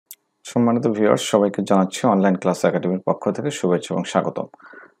সম্মানিত ভিউয়ার্স, সবাইকে জানাচ্ছি অনলাইন ক্লাস একাডেমির পক্ষ থেকে শুভেচ্ছা এবং স্বাগতম।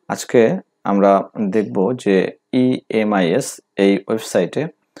 আজকে আমরা দেখব যে ইএমআইএস এই ওয়েবসাইটে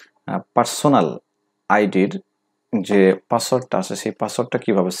পার্সোনাল আইডির যে পাসওয়ার্ডটা আছে সেই পাসওয়ার্ডটা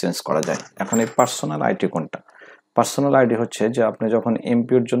কিভাবে চেঞ্জ করা যায়। এখন এই পার্সোনাল আইডি কোনটা? পার্সোনাল আইডি হচ্ছে যে আপনি যখন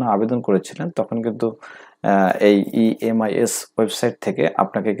এমপিওর জন্য আবেদন করেছিলেন তখন কিন্তু এই ইএমআইএস ওয়েবসাইট থেকে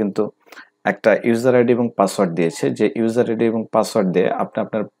আপনাকে কিন্তু একটা ইউজার আইডি এবং পাসওয়ার্ড দিয়েছে, যে ইউজার আইডি এবং পাসওয়ার্ড দিয়ে আপনি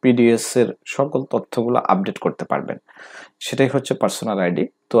আপনার পিডিএস এর সকল তথ্যগুলো আপডেট করতে পারবেন। সেটাই হচ্ছে পার্সোনাল আইডি।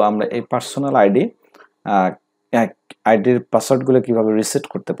 তো আমরা এই পার্সোনাল আইডির পাসওয়ার্ডগুলো কিভাবে রিসেট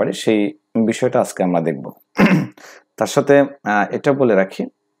করতে পারি সেই বিষয়টা আজকে আমরা দেখব। তার সাথে এটা বলে রাখি,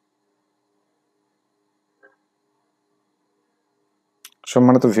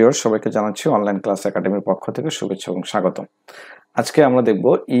 সম্মানিত ভিউয়ার সবাইকে জানাচ্ছি অনলাইন ক্লাস একাডেমির পক্ষ থেকে শুভেচ্ছা এবং স্বাগতম। আজকে আমরা দেখব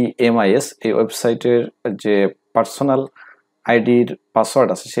ইএমআইএস এই ওয়েবসাইটের যে পার্সোনাল আইডির পাসওয়ার্ড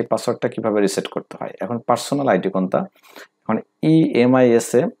আছে সেই পাসওয়ার্ডটা কিভাবে রিসেট করতে হয়। এখন পার্সোনাল আইডি কোনটা? এখন ইএমআইএস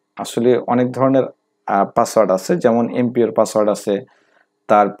এ আসলে অনেক ধরনের পাসওয়ার্ড আছে, যেমন এমপিওর পাসওয়ার্ড আছে,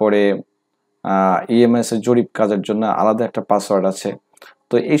 তারপরে ইএমআইএস এর জরিপ কাজের জন্য আলাদা একটা পাসওয়ার্ড আছে।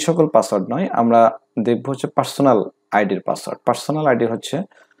 তো এই সকল পাসওয়ার্ড নয়, আমরা দেখব হচ্ছে পার্সোনাল আইডির পাসওয়ার্ড। পার্সোনাল আইডি হচ্ছে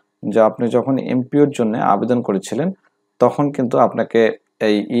যে আপনি যখন এমপিওর জন্য আবেদন করেছিলেন তখন কিন্তু আপনাকে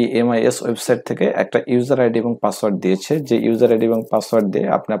এই ইএমআইএস ওয়েবসাইট থেকে একটা ইউজার আইডি এবং পাসওয়ার্ড দিয়েছে, যে ইউজার আইডি এবং পাসওয়ার্ড দিয়ে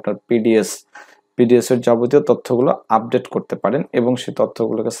আপনি আপনার পিডিএস এর যাবতীয় তথ্যগুলো আপডেট করতে পারেন এবং সেই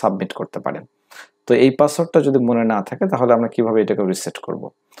তথ্যগুলোকে সাবমিট করতে পারেন। তো এই পাসওয়ার্ডটা যদি মনে না থাকে তাহলে আমরা কিভাবে এটাকে রিসেট করব।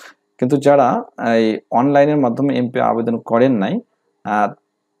 কিন্তু যারা এই অনলাইনের মাধ্যমে এমপিও আবেদন করেন নাই,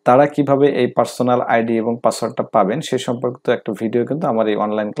 তারা কিভাবে এই পার্সোনাল আইডি এবং পাসওয়ার্ডটা পাবেন সে সম্পর্কিত একটা ভিডিও কিন্তু আমার এই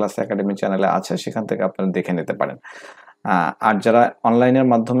অনলাইন ক্লাস একাডেমি চ্যানেলে আছে, সেখান থেকে আপনারা দেখে নিতে পারেন। আর যারা অনলাইনের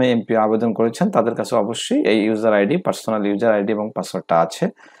মাধ্যমে এমপিও আবেদন করেছেন তাদের কাছে অবশ্যই এই user ID, personal user ID এবং পাসওয়ার্ডটা আছে।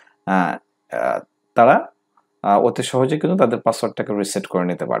 তারা অতি সহজে কিন্তু তাদের পাসওয়ার্ডটাকে রিসেট করে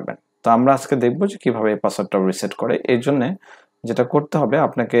নিতে পারবেন। তো আমরা আজকে দেখব যে কিভাবে এই পাসওয়ার্ডটা রিসেট করে। এর জন্য যেটা করতে হবে,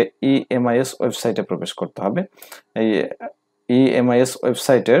 আপনাকে ইএমআইএস ওয়েবসাইটে প্রবেশ করতে হবে। এই ইএমআইএস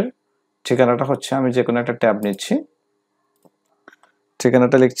ওয়েবসাইটের ঠিকানাটা হচ্ছে, আমি যে কোনো একটা ট্যাব নিচ্ছি,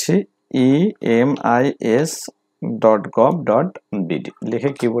 ঠিকানাটা লিখছি emis.gov.bd, লিখে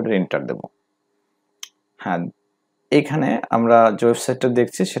কিবোর্ডের এন্টার দেব। হ্যাঁ, এখানে আমরা যে ওয়েবসাইটটা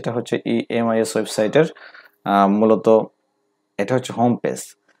দেখছি সেটা হচ্ছে ইএমআইএস ওয়েবসাইটের মূলত এটা হচ্ছে হোম পেজ।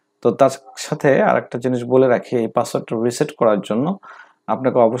 তো তার সাথে আরেকটা জিনিস বলে রাখি, এই পাসওয়ার্ডটা রিসেট করার জন্য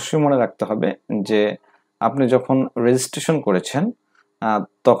আপনাকে অবশ্যই মনে রাখতে হবে যে আপনি যখন রেজিস্ট্রেশন করেছেন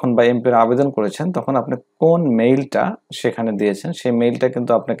তখন বা এমপির আবেদন করেছেন তখন আপনি কোন মেইলটা সেখানে দিয়েছেন সেই মেইলটা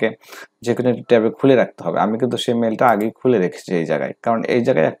কিন্তু আপনাকে যে কোনো ট্যাবে খুলে রাখতে হবে। আমি কিন্তু সেই মেইলটা আগেই খুলে রেখেছি এই জায়গায়, কারণ এই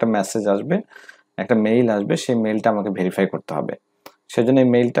জায়গায় একটা মেসেজ আসবে, একটা মেইল আসবে, সেই মেইলটা আমাকে ভেরিফাই করতে হবে। সেজন্য এই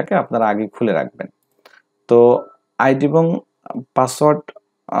মেইলটাকে আপনারা আগেই খুলে রাখবেন। তো আইডি এবং পাসওয়ার্ড,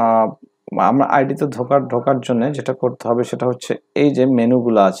 আমরা আইডিতে ঢোকার জন্য যেটা করতে হবে সেটা হচ্ছে এই যে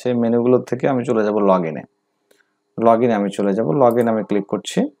মেনুগুলো আছে, মেনুগুলো থেকে আমি চলে যাব লগইনে। লগইনে আমি চলে যাব, লগইন আমি ক্লিক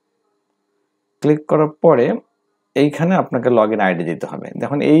করছি। ক্লিক করার পরে এইখানে আপনাকে লগইন আইডি দিতে হবে।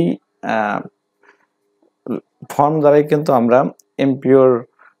 দেখুন এই ফর্ম দ্বারাই কিন্তু আমরা এমপিওর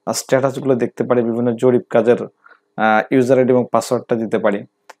স্ট্যাটাসগুলো দেখতে পারি, বিভিন্ন জরিপ কাজের ইউজার আইডি এবং পাসওয়ার্ডটা দিতে পারি।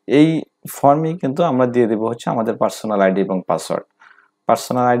 এই ফর্মেই কিন্তু আমরা দিয়ে দেব হচ্ছে আমাদের পার্সোনাল আইডি এবং পাসওয়ার্ড।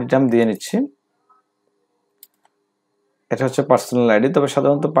 পার্সোনাল আইডিটা আমি দিয়ে নিচ্ছি, এটা হচ্ছে পার্সোনাল আইডি। তবে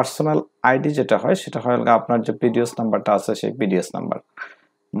সাধারণত পার্সোনাল আইডি যেটা হয় সেটা হয় আপনার যে পিডিএস নাম্বারটা আছে সেই পিডিএস নাম্বার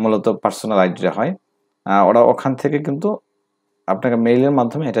মূলত পার্সোনাল আইডিটা হয়। ওরা ওখান থেকে কিন্তু আপনাকে মেইলের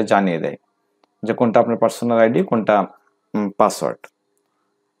মাধ্যমে এটা জানিয়ে দেয় যে কোনটা আপনার পার্সোনাল আইডি, কোনটা পাসওয়ার্ড।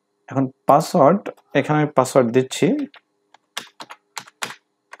 এখন পাসওয়ার্ড, এখানে আমি পাসওয়ার্ড দিচ্ছি,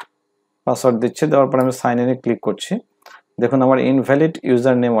 দেওয়ার পর আমি সাইন ইনে ক্লিক করছি। দেখুন আমার ইনভ্যালিড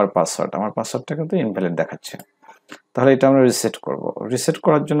ইউজার নেম আর পাসওয়ার্ড, আমার পাসওয়ার্ডটা কিন্তু ইনভ্যালিড দেখাচ্ছে। তাহলে এটা আমরা রিসেট করব। রিসেট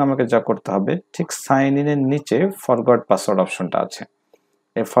করার জন্য আমাকে যা করতে হবে, ঠিক সাইন ইনের নিচে ফরগট পাসওয়ার্ড অপশনটা আছে,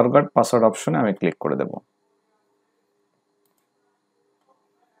 এই ফরগট পাসওয়ার্ড অপশনে আমি ক্লিক করে দেব।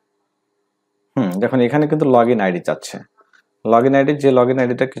 দেখুন এখানে কিন্তু লগইন আইডি চাচ্ছে। লগইন আইডি, যে লগইন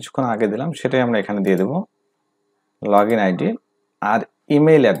আইডিটা কিছুক্ষণ আগে দিলাম সেটাই আমরা এখানে দিয়ে দেব, লগইন আইডি। আর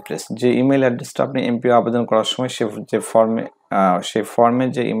ইমেইল অ্যাড্রেস, যে ইমেইল অ্যাড্রেসটা আপনি এমপিও আবেদন করার সময় সেই ফর্মে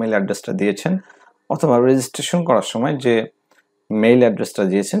যে ইমেইল অ্যাড্রেসটা দিয়েছেন অথবা রেজিস্ট্রেশন করার সময় যে মেইল অ্যাড্রেসটা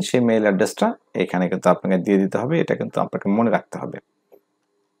দিয়েছেন সেই মেইল অ্যাড্রেসটা এখানে কিন্তু আপনাকে দিয়ে দিতে হবে। এটা কিন্তু আপনাকে মনে রাখতে হবে।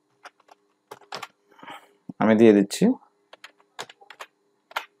 আমি দিয়ে দিচ্ছি।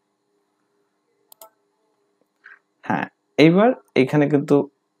 হ্যাঁ, এইবার এখানে কিন্তু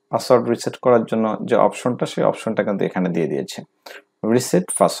পাসওয়ার্ড রিসেট করার জন্য যে অপশনটা সেই অপশনটা কিন্তু এখানে দিয়ে দিয়েছে, রিসেট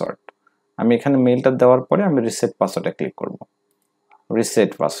পাসওয়ার্ড। আমি এখানে মেইলটা দেওয়ার পরে আমি রিসেট পাসওয়ার্ডে ক্লিক করব।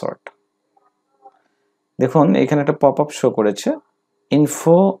 Reset password. দেখুন এখানে একটা পপআপ শো করেছে,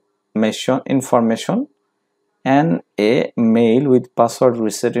 information and a mail with password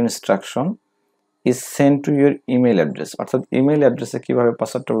reset instruction is sent to your email address। অর্থাৎ ইমেল অ্যাড্রেসে কিভাবে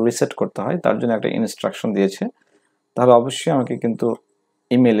পাসওয়ার্ডটা রিসেট করতে হয় তার জন্য একটা ইনস্ট্রাকশন দিয়েছে। তাহলে অবশ্যই আমাকে কিন্তু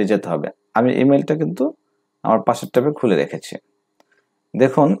ইমেইলে যেতে হবে। আমি ইমেইলটা কিন্তু আমার পাশের ট্যাবে খুলে রেখেছি।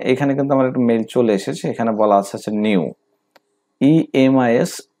 দেখুন এখানে কিন্তু আমার একটা মেইল চলে এসেছে, এখানে বলা আছে নিউ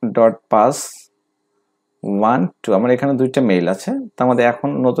emis.pass12। আমার এখানে দুইটা মেইল আছে, তার মধ্যে এখন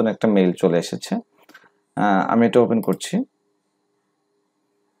নতুন একটা মেইল চলে এসেছে। আমি এটা ওপেন করছি।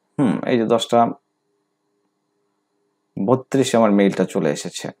 এই যে 10:32 আমার মেইলটা চলে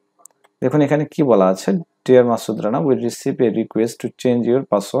এসেছে। দেখুন এখানে কি বলা আছে, deer Masud Rana, we receive a request to change your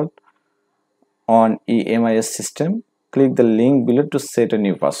password on emis system, click the link below two set a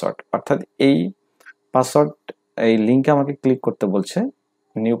new password. অর্থাৎ এই পাসওয়ার্ড, এই লিঙ্কে আমাকে ক্লিক করতে বলছে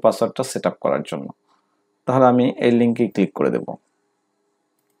নিউ পাসওয়ার্ডটা সেট আপ করার জন্য। তাহলে আমি এই লিঙ্কে ক্লিক করে দেব।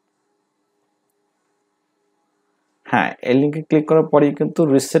 হ্যাঁ, এই লিঙ্কে ক্লিক করার পরেই কিন্তু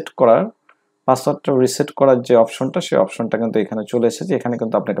পাসওয়ার্ডটা রিসেট করার যে অপশনটা, সেই অপশনটা কিন্তু এখানে চলে এসেছে। এখানে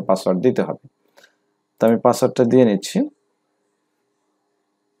কিন্তু আপনাকে পাসওয়ার্ড দিতে হবে। তো আমি পাসওয়ার্ডটা দিয়ে নিচ্ছি।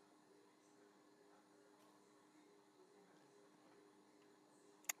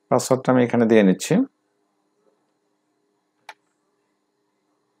 পাসওয়ার্ডটা আমি এখানে দিয়ে নিচ্ছি।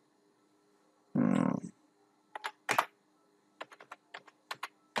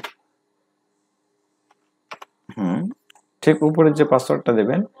 ঠিক উপরে যে পাসওয়ার্ডটা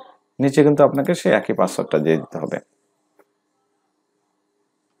দেবেন, নিচে কিন্তু আপনাকে সেই একই পাসওয়ার্ডটা দিয়ে দিতে হবে।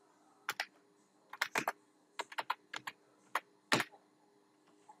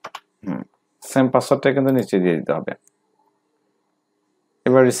 সেম পাসওয়ার্ডটা কিন্তু নিচে দিয়ে দিতে হবে।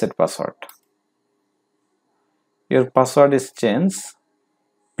 এবার reset password. Your password is change,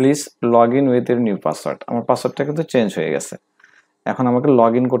 please log in with your new password. আমার পাসওয়ার্ডটা কিন্তু চেঞ্জ হয়ে গেছে। এখন আমাকে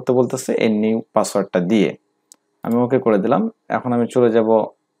লগ ইন করতে বলতেছে এই নিউ পাসওয়ার্ডটা দিয়ে। আমি ওকে করে দিলাম। এখন আমি চলে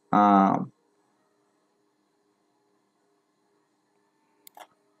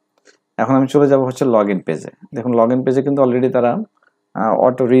যাব হচ্ছে লগ ইন পেজে। দেখুন লগ ইন পেজে কিন্তু অলরেডি তারা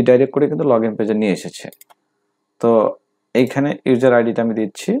অটো রিডাইরেক্ট করে কিন্তু লগ ইন পেজে নিয়ে এসেছে। তো এইখানে ইউজার আইডিটা আমি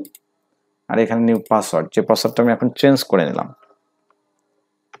দিচ্ছি, আর এখানে নিউ পাসওয়ার্ড, যে পাসওয়ার্ডটা আমি এখন চেঞ্জ করে নিলাম,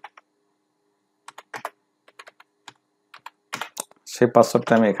 সেই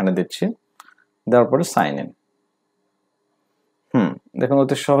পাসওয়ার্ডটা আমি এখানে দিচ্ছি। দেওয়ার পরে সাইন ইন। দেখুন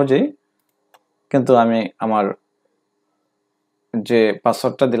অতি সহজেই কিন্তু আমি আমার যে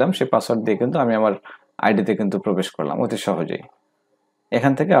পাসওয়ার্ডটা দিলাম সেই পাসওয়ার্ড দিয়ে কিন্তু আমি আমার আইডিতে কিন্তু প্রবেশ করলাম অতি সহজেই।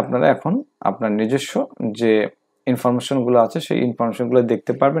 এখান থেকে আপনারা এখন আপনার নিজস্ব যে ইনফরমেশনগুলো আছে সেই ইনফরমেশনগুলো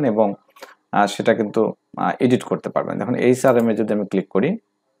দেখতে পারবেন এবং সেটা কিন্তু এডিট করতে পারবেন। দেখুন HRM এ যদি আমি ক্লিক করি,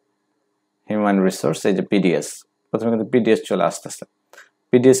 হিউম্যান রিসোর্স, এই যে পিডিএস, প্রথমে কিন্তু পিডিএস চলে আসতেছে।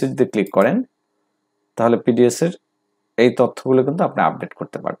 পিডিএস এ যদি ক্লিক করেন তাহলে পিডিএস এর এই তথ্যগুলো কিন্তু আপনি আপডেট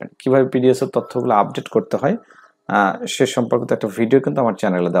করতে পারবেন। কিভাবে পিডিএস এর তথ্যগুলো আপডেট করতে হয় সে সম্পর্কিত একটা ভিডিও কিন্তু আমার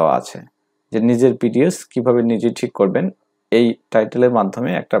চ্যানেলে দেওয়া আছে, যে নিজের পিডিএস কিভাবে নিজে ঠিক করবেন। এই টাইটেলের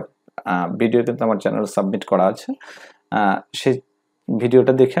মাধ্যমে একটা ভিডিও কিন্তু আমার চ্যানেলে সাবমিট করা আছে। সেই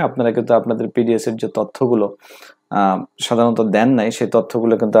ভিডিওটা দেখে আপনারা কিন্তু আপনাদের পিডিএস এর যে তথ্যগুলো সাধারণত দেন নাই, সেই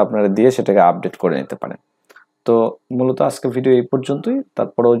তথ্যগুলো কিন্তু আপনারা দিয়ে সেটাকে আপডেট করে নিতে পারেন। তো মূলত আজকে ভিডিও এই পর্যন্তই।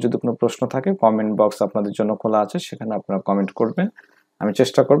 তারপরেও যদি কোনো প্রশ্ন থাকে, কমেন্ট বক্স আপনাদের জন্য খোলা আছে, সেখানে আপনারা কমেন্ট করবেন। আমি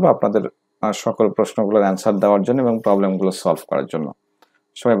চেষ্টা করব আপনাদের সকল প্রশ্নগুলোর অ্যান্সার দেওয়ার জন্য এবং প্রবলেমগুলো সলভ করার জন্য।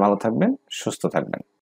 সবাই ভালো থাকবেন, সুস্থ থাকবেন।